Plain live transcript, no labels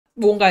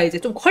뭔가 이제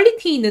좀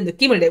퀄리티 있는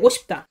느낌을 내고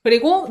싶다.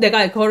 그리고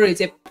내가 그거를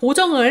이제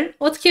보정을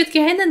어떻게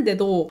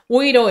했는데도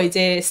오히려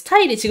이제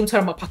스타일이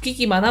지금처럼 막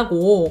바뀌기만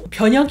하고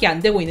변형이 안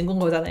되고 있는 건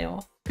거잖아요.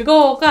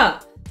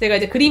 그거가 제가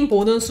이제 그림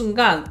보는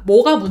순간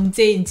뭐가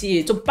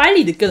문제인지 좀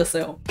빨리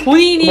느껴졌어요.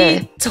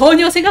 본인이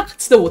전혀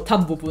생각하지도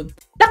못한 부분.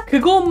 딱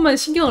그것만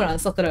신경을 안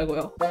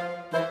썼더라고요.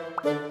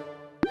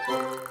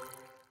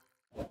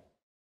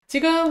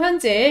 지금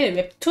현재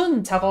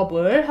웹툰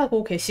작업을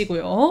하고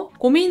계시고요.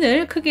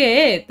 고민을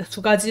크게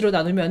두 가지로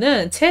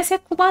나누면은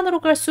채색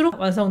후반으로 갈수록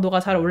완성도가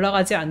잘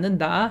올라가지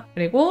않는다.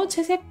 그리고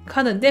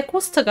채색하는데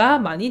코스트가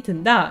많이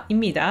든다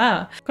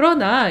입니다.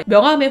 그러나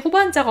명암의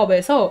후반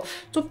작업에서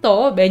좀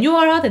더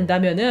매뉴얼화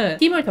된다면은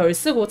힘을 덜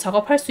쓰고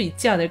작업할 수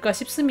있지 않을까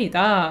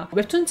싶습니다.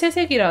 웹툰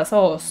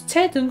채색이라서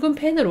수채 등급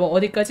펜으로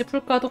어디까지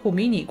풀까도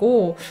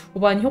고민이고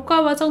후반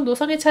효과 과정도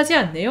성에 차지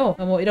않네요.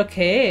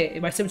 이렇게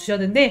말씀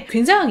주셨는데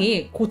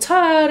굉장히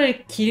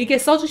고차를 길게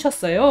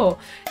써주셨어요.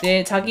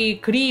 네,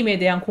 자기 그림에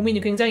대한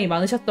고민이 굉장히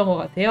많으셨던 것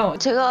같아요.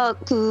 제가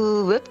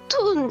그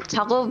웹툰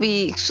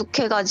작업이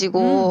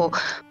익숙해가지고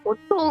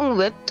보통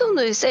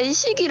웹툰을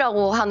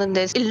센식이라고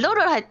하는데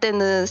일러를 할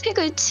때는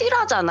색을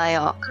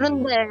칠하잖아요.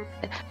 그런데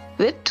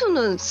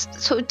웹툰은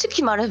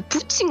솔직히 말해서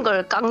붙인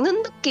걸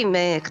깎는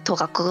느낌에 더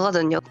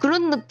가깝거든요.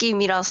 그런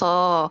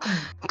느낌이라서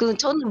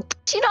저는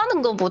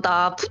칠하는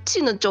것보다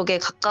붙이는 쪽에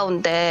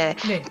가까운데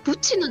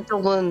붙이는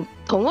쪽은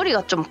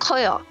덩어리가 좀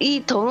커요.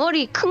 이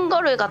덩어리 큰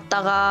거를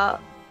갖다가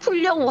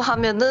풀려고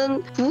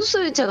하면은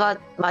붓을 제가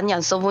많이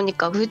안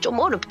써보니까 그게 좀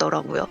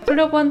어렵더라고요.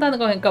 풀려고 한다는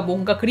건 그러니까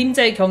뭔가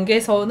그림자의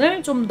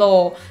경계선을 좀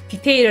더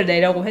디테일을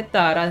내려고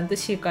했다라는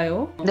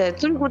뜻일까요? 네,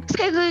 그리고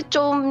색을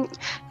좀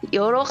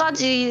여러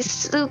가지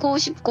쓰고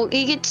싶고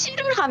이게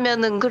칠을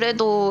하면은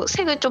그래도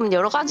색을 좀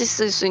여러 가지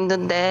쓸 수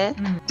있는데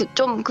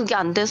좀 그게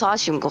안 돼서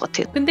아쉬운 것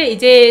같아요. 근데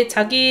이제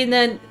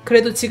자기는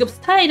그래도 지금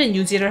스타일은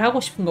유지를 하고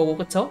싶은 거고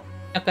그쵸?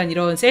 약간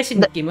이런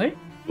셋신 느낌을?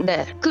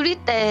 네,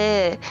 그릴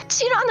때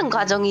칠하는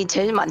과정이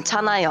제일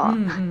많잖아요.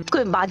 그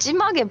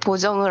마지막에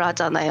보정을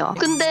하잖아요.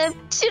 근데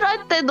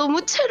칠할 때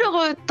너무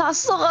체력을 다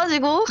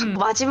써가지고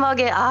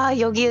마지막에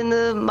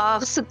여기에는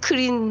막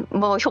스크린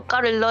뭐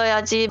효과를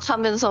넣어야지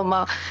하면서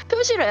막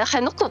표시를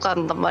해놓고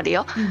간단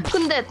말이에요.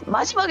 근데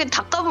마지막에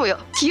다 까먹어요.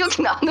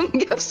 기억이 나는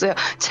게 없어요.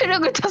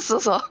 체력을 다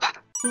써서.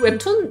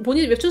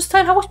 본인 웹툰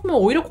스타일 하고 싶으면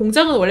오히려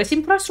공장은 원래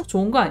심플할수록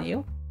좋은 거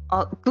아니에요?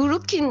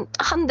 그렇긴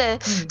한데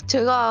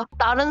제가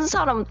다른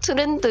사람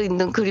트렌드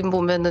있는 그림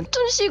보면은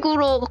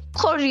툰식으로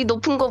컬이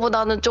높은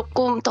것보다는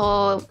조금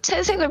더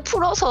채색을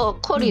풀어서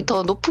컬이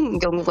더 높은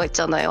경우가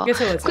있잖아요.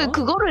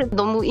 그거를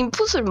너무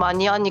인풋을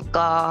많이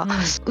하니까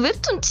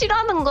웹툰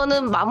칠하는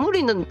거는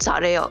마무리는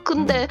잘해요.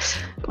 근데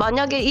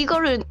만약에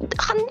이거를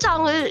한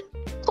장을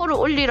컬을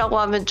올리라고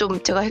하면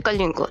좀 제가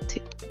헷갈리는 것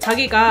같아요.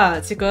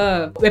 자기가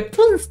지금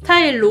웹툰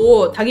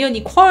스타일로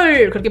당연히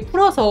컬 그렇게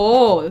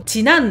풀어서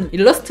진한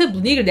일러스트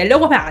분위기를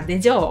내려고 하면 안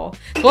되죠.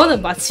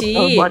 그거는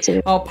마치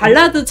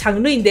발라드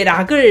장르인데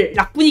락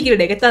분위기를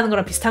내겠다는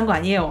거랑 비슷한 거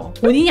아니에요.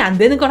 본인이 안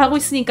되는 걸 하고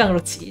있으니까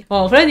그렇지.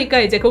 그러니까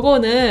이제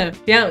그거는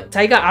그냥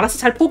자기가 알아서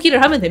잘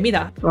포기를 하면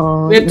됩니다.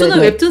 웹툰은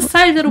웹툰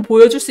스타일대로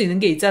보여줄 수 있는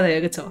게 있잖아요.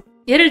 그쵸?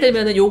 예를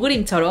들면은 요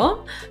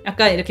그림처럼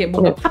약간 이렇게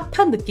뭔가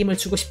팝한 느낌을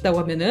주고 싶다고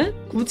하면은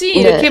굳이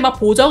이렇게 막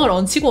보정을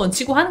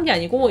얹히고 하는 게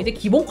아니고 이제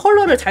기본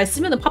컬러를 잘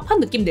쓰면은 팝한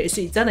느낌 낼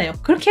수 있잖아요.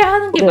 그렇게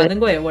하는 게 맞는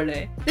거예요,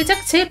 원래. 근데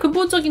제일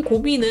근본적인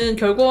고민은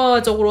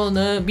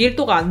결과적으로는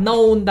밀도가 안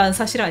나온다는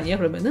사실 아니에요,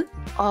 그러면은?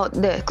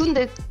 네.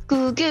 근데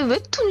그게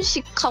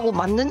웹툰식하고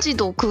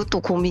맞는지도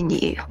그것도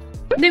고민이에요.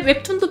 근데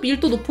웹툰도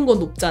밀도 높은 건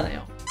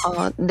높잖아요.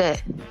 네.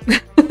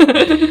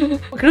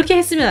 그렇게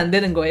했으면 안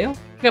되는 거예요?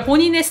 그러니까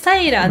본인의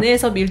스타일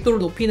안에서 밀도를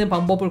높이는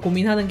방법을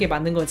고민하는 게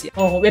맞는 거지.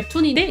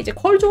 웹툰인데 이제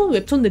컬 좋은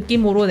웹툰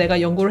느낌으로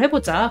내가 연구를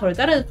해보자. 그리고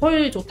다른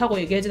컬 좋다고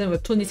얘기해주는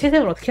웹툰이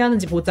채색을 어떻게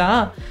하는지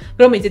보자.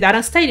 그러면 이제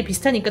나랑 스타일이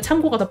비슷하니까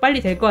참고가 더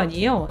빨리 될 거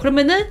아니에요.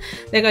 그러면은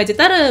내가 이제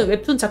다른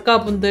웹툰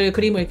작가분들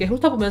그림을 이렇게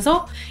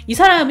훑어보면서 이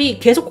사람이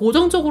계속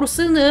고정적으로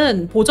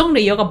쓰는 보정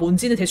레이어가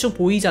뭔지는 대충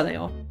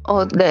보이잖아요.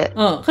 네.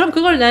 그럼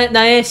그걸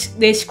내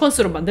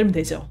시퀀스로 만들면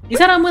되죠. 이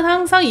사람은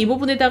항상 이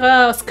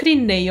부분에다가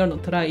스크린 레이어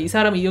넣더라. 이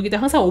사람은 여기다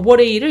항상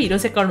오버레이를 이런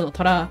색깔로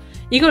넣더라.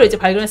 이걸 이제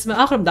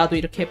발견했으면 그럼 나도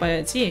이렇게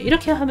해봐야지.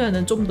 이렇게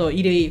하면은 좀 더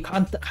일이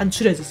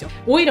간추려지죠.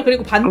 오히려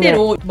그리고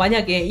반대로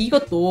만약에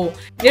이것도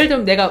예를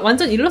들면 내가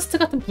완전 일러스트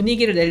같은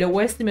분위기를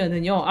내려고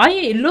했으면은요.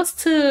 아예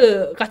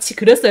일러스트 같이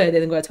그렸어야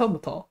되는 거야,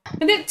 처음부터.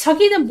 근데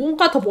자기는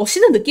뭔가 더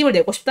멋있는 느낌을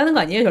내고 싶다는 거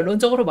아니에요?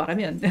 결론적으로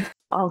말하면.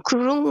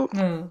 그런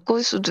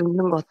걸 수도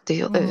있는 것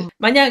같아요.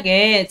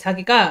 만약에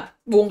자기가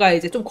뭔가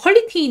이제 좀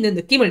퀄리티 있는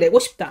느낌을 내고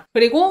싶다.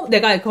 그리고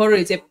내가 그거를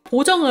이제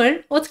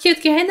보정을 어떻게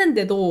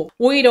했는데도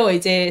오히려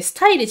이제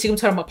스타일이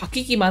지금처럼 막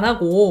바뀌기만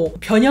하고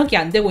변형이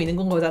안 되고 있는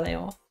건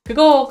거잖아요.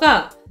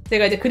 그거가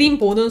제가 이제 그림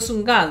보는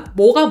순간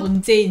뭐가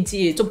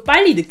문제인지 좀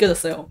빨리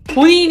느껴졌어요.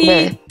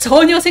 본인이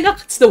전혀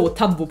생각하지도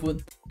못한 부분.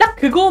 딱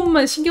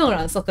그것만 신경을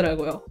안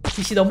썼더라고요.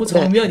 빛이 너무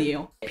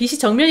정면이에요. 빛이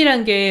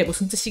정면이라는 게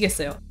무슨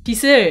뜻이겠어요?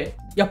 빛을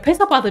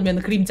옆에서 받으면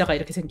그림자가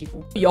이렇게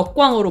생기고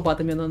역광으로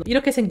받으면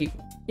이렇게 생기고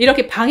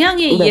이렇게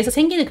방향에 의해서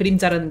생기는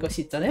그림자라는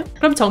것이 있잖아요.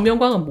 그럼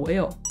정면광은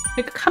뭐예요?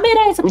 그러니까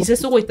카메라에서 빛을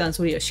쏘고 있다는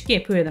소리예요.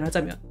 쉽게 표현을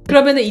하자면.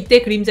 그러면은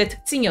이때 그림자의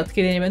특징이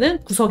어떻게 되냐면은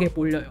구석에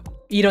몰려요.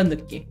 이런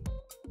느낌.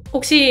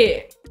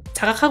 혹시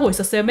자각하고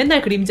있었어요?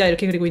 맨날 그림자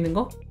이렇게 그리고 있는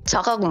거?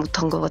 자각은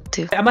못한 것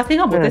같아요. 아마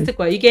생각 못했을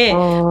거야. 이게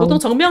보통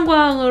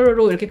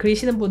정면광으로 이렇게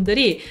그리시는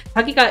분들이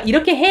자기가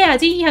이렇게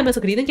해야지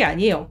하면서 그리는 게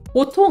아니에요.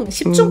 보통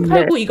 10중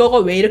 8구 이거가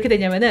왜 이렇게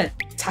되냐면은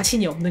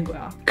자신이 없는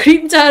거야.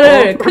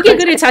 그림자를 크게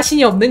그릴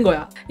자신이 없는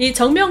거야. 이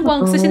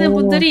정면광 쓰시는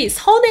분들이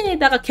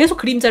선에다가 계속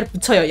그림자를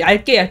붙여요.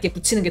 얇게 얇게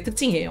붙이는 게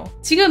특징이에요.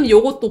 지금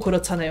요것도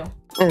그렇잖아요.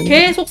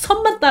 계속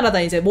선만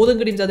따라다니죠. 모든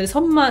그림자들이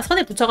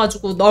선에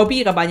붙여가지고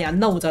너비가 많이 안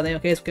나오잖아요.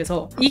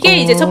 계속해서. 이게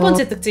이제 첫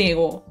번째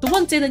특징이고, 두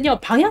번째는요,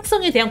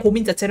 방향성에 대한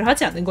고민 자체를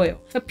하지 않는 거예요.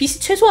 그러니까 빛이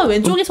최소한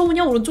왼쪽에서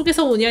오냐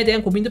오른쪽에서 오냐에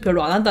대한 고민도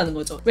별로 안 한다는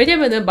거죠.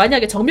 왜냐면은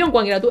만약에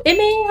정면광이라도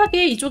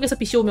애매하게 이쪽에서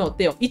빛이 오면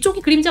어때요?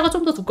 이쪽이 그림자가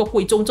좀 더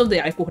두껍고 이쪽은 좀 더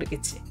얇고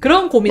그랬겠지.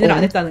 그런 고민을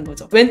안 했다는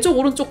거죠. 왼쪽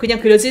오른쪽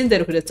그냥 그려지는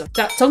대로 그렸죠.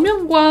 자,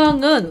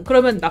 정면광은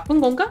그러면 나쁜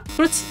건가?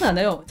 그렇지는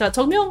않아요. 자,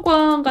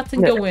 정면광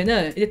같은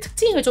경우에는 이제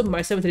특징을 좀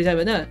말씀을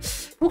드리자면은,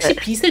 혹시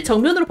빛을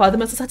정면으로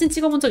받으면서 사진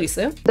찍어본 적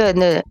있어요?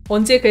 네네.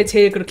 언제 그게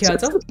제일 그렇게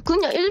하죠?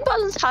 그냥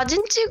일반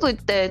사진 찍을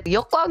때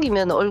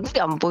역광이면 얼굴이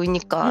안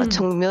보이니까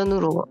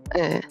정면으로.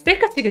 네.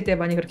 셀카 찍을 때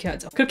많이 그렇게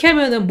하죠. 그렇게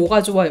하면은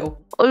뭐가 좋아요?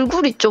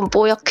 얼굴이 좀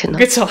뽀얗게 나.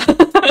 그쵸.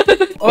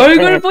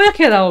 얼굴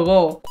뽀얗게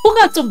나오고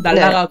코가 좀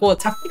날아가고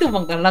잡기도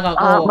막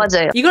날아가고.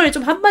 맞아요. 이걸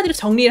좀 한마디로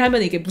정리를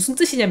하면 이게 무슨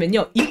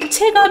뜻이냐면요,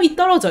 입체감이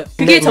떨어져요.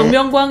 그게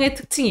정면광의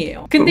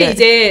특징이에요. 근데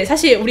이제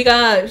사실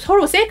우리가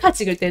서로 셀카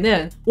찍을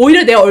때는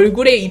오히려 내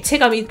얼굴의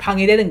입체감이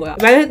방해되는 거야.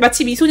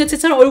 마치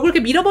미소녀체처럼 얼굴 이렇게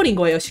밀어버린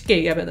거예요, 쉽게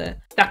얘기하면은.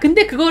 자,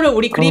 근데 그거를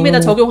우리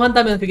그림에다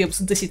적용한다면 그게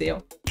무슨 뜻이 돼요?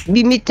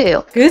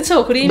 밋밋해요.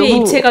 그렇죠. 그림의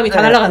입체감이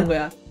다 날아가는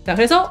거야. 자,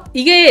 그래서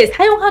이게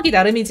사용하기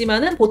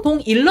나름이지만은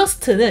보통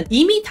일러스트는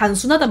이미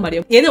단순하단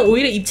말이에요. 얘는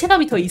오히려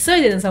입체감이 더 있어야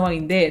되는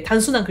상황인데,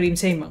 단순한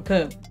그림체인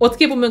만큼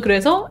어떻게 보면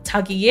그래서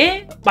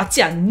자기에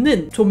맞지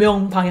않는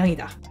조명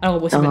방향이다 라고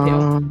보시면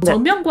돼요.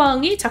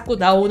 정면광이 자꾸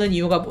나오는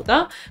이유가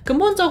뭐다?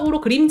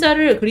 근본적으로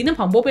그림자를 그리는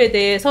방법에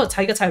대해서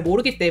자기가 잘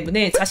모르기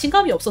때문에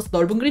자신감이 없어서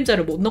넓은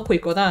그림자를 못 넣고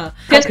있거나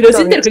그냥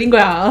그려진 대로 그린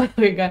거야.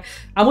 그러니까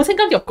아무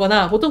생각이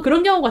없거나 보통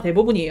그런 경우가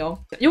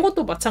대부분이에요.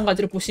 이것도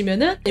마찬가지로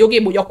보시면은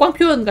여기 뭐 역광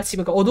표현 같이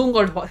어두운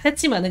걸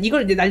했지만은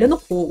이걸 이제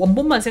날려놓고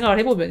원본만 생각을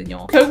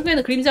해보면요,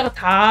 결국에는 그림자가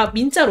다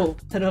민자로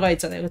들어가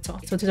있잖아요. 그쵸?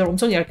 전체적으로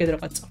엄청 얇게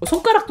들어갔죠.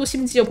 손가락도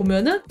심지어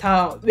보면은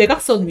다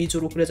외곽선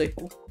위주로 그려져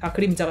있고 다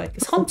그림자가 이렇게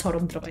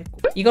선처럼 들어가 있고.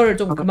 이거를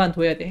좀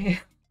그만둬야 돼.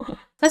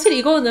 사실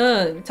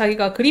이거는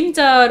자기가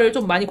그림자를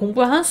좀 많이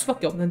공부할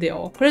수밖에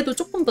없는데요. 그래도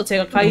조금 더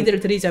제가 가이드를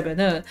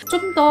드리자면은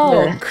좀 더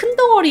큰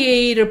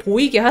덩어리를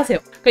보이게 하세요.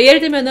 그러니까 예를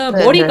들면은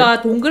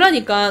머리가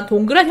동그라니까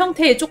동그란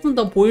형태에 조금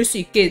더 보일 수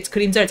있게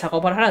그림자를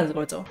작업을 하라는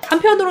거죠.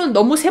 한편으로는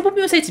너무 세부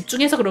묘사에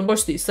집중해서 그런 걸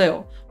수도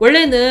있어요.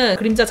 원래는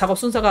그림자 작업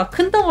순서가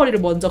큰 덩어리를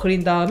먼저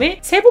그린 다음에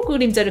세부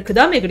그림자를 그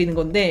다음에 그리는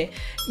건데,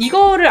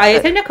 이거를 아예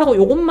생략하고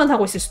요것만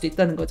하고 있을 수도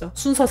있다는 거죠.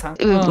 순서상.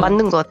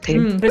 맞는 것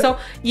같아요. 그래서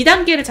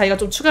 2단계를 자기가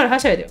좀 추가를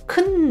하셔야 돼요.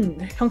 큰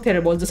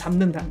형태를 먼저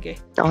잡는 단계.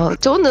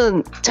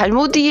 저는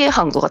잘못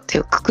이해한 것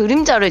같아요. 그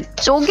그림자를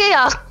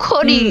쪼개야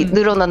컬이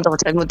늘어난다고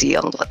잘못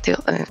이해한 것 같아요.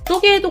 네.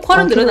 쪼개도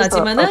컬은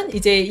늘어나지만은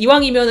이제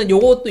이왕이면은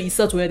요것도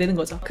있어줘야 되는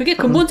거죠. 그게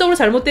근본적으로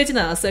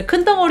잘못되지는 않았어요.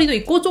 큰 덩어리도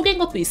있고 쪼갠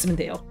것도 있으면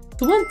돼요.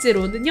 두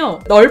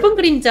번째로는요, 넓은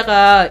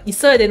그림자가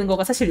있어야 되는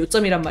거가 사실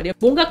요점이란 말이에요.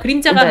 뭔가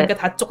그림자가 그러니까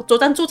다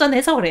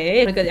쪼잔쪼잔해서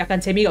그래. 그러니까 약간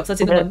재미가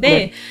없어지는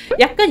건데,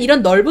 약간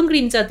이런 넓은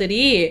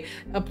그림자들이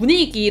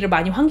분위기를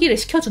많이 환기를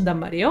시켜준단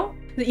말이에요.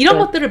 이런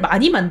것들을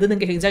많이 만드는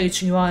게 굉장히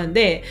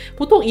중요한데,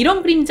 보통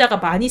이런 그림자가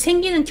많이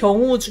생기는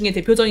경우 중에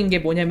대표적인 게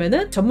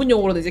뭐냐면은, 전문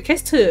용어로도 이제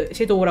캐스트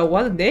섀도우라고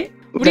하는데,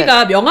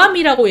 우리가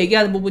명암이라고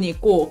얘기하는 부분이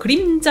있고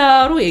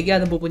그림자로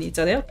얘기하는 부분이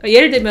있잖아요. 그러니까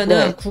예를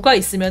들면은 구가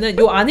있으면은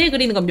요 안에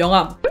그리는 건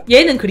명암,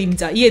 얘는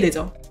그림자.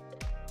 이해되죠?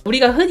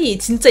 우리가 흔히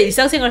진짜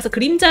일상생활에서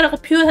그림자라고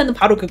표현하는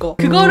바로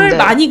그거를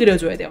많이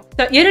그려줘야 돼요.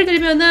 자, 예를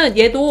들면은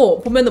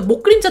얘도 보면은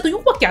목 그림자도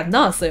요밖에 안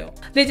나왔어요.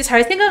 근데 이제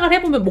잘 생각을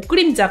해보면 목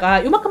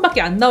그림자가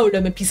요만큼밖에 안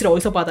나오려면 빛을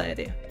어디서 받아야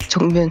돼요?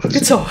 정면.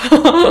 그쵸?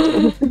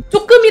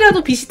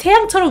 조금이라도 빛이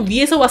태양처럼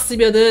위에서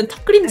왔으면은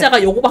턱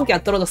그림자가 요거밖에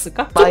안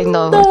떨어졌을까? 좀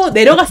더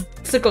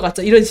내려갔을 것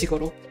같죠? 이런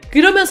식으로.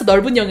 그러면서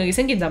넓은 영역이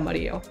생긴단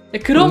말이에요.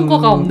 그런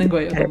거가 없는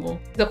거예요, 너무.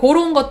 그래서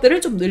그런 것들을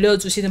좀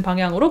늘려주시는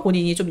방향으로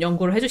본인이 좀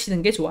연구를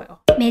해주시는 게 좋아요.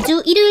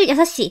 매주 일요일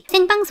 6시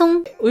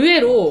생방송.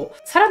 의외로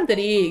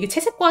사람들이 이게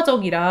채색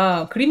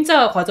과정이랑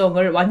그림자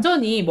과정을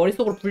완전히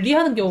머릿속으로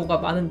분리하는 경우가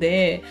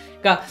많은데,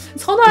 그러니까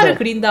선화를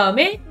그린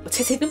다음에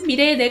채색은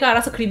미래에 내가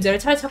알아서 그림자를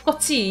잘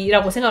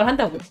잡겠지라고 생각을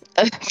한다고요.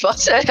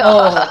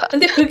 맞아요.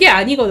 근데 그게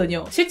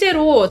아니거든요.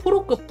 실제로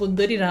프로급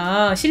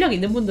분들이나 실력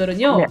있는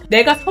분들은요,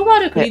 내가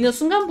선화를 그리는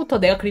순간부터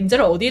내가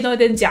그림자를 어디에 넣어야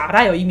되는지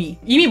알아요.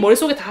 이미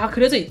머릿속에 다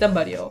그려져 있단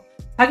말이에요.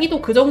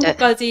 자기도 그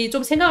정도까지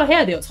좀 생각을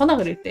해야 돼요. 선화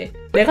그릴 때.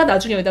 내가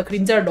나중에 여기다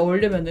그림자를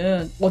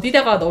넣으려면은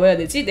어디다가 넣어야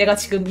되지? 내가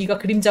지금 이가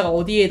그림자가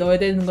어디에 넣어야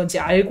되는 건지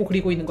알고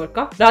그리고 있는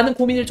걸까? 라는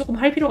고민을 조금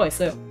할 필요가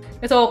있어요.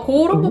 그래서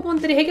그런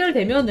부분들이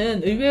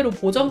해결되면은 의외로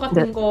보정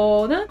같은 네.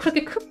 거는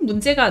그렇게 큰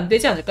문제가 안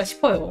되지 않을까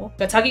싶어요.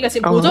 그러니까 자기가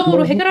지금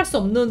보정으로 해결할 수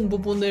없는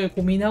부분을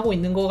고민하고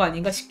있는 거가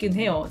아닌가 싶긴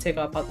해요.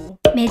 제가 봐도.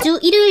 매주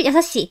일요일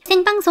 6시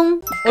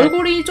생방송.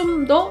 얼굴이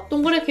좀 더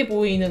동그랗게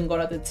보이는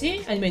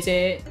거라든지 아니면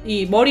이제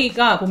이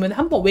머리가 보면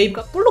한번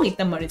웨이브가 볼록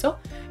있단 말이죠.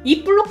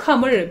 이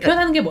볼록함을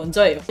표현하는 게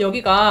먼저예요.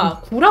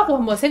 여기가 구라고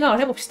한번 생각을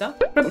해봅시다.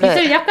 그럼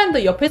빛을 약간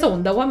더 옆에서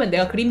온다고 하면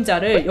내가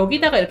그림자를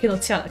여기다가 이렇게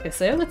넣지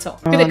않았겠어요? 그쵸?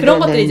 근데 그런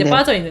것들이 이제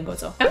빠져 있는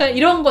거죠. 약간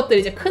이런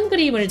것들이 이제 큰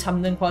그림을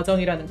잡는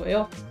과정이라는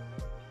거예요.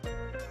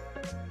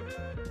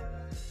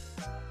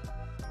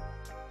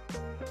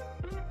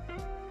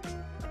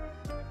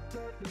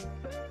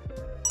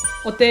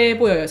 어때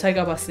보여요?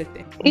 자기가 봤을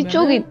때.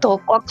 이쪽이 더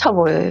꽉 차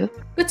보여요.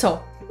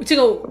 그쵸?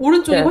 지금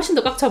오른쪽이 훨씬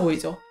더 꽉 차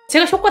보이죠?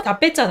 제가 효과 다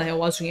뺐잖아요,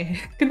 와중에.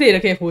 근데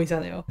이렇게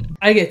보이잖아요.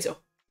 알겠죠?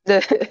 네.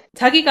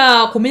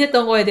 자기가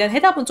고민했던 거에 대한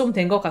해답은 좀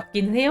된 것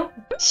같긴 해요?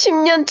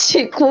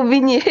 10년치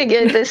고민이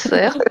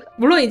해결됐어요.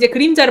 물론 이제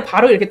그림자를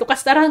바로 이렇게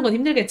똑같이 따라하는 건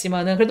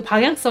힘들겠지만은 그래도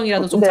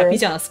방향성이라도 좀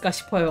잡히지 않았을까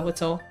싶어요.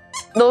 그쵸?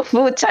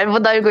 너무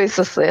잘못 알고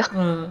있었어요.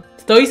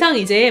 더 이상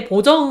이제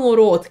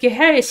보정으로 어떻게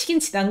할 시긴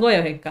지난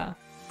거예요, 그러니까.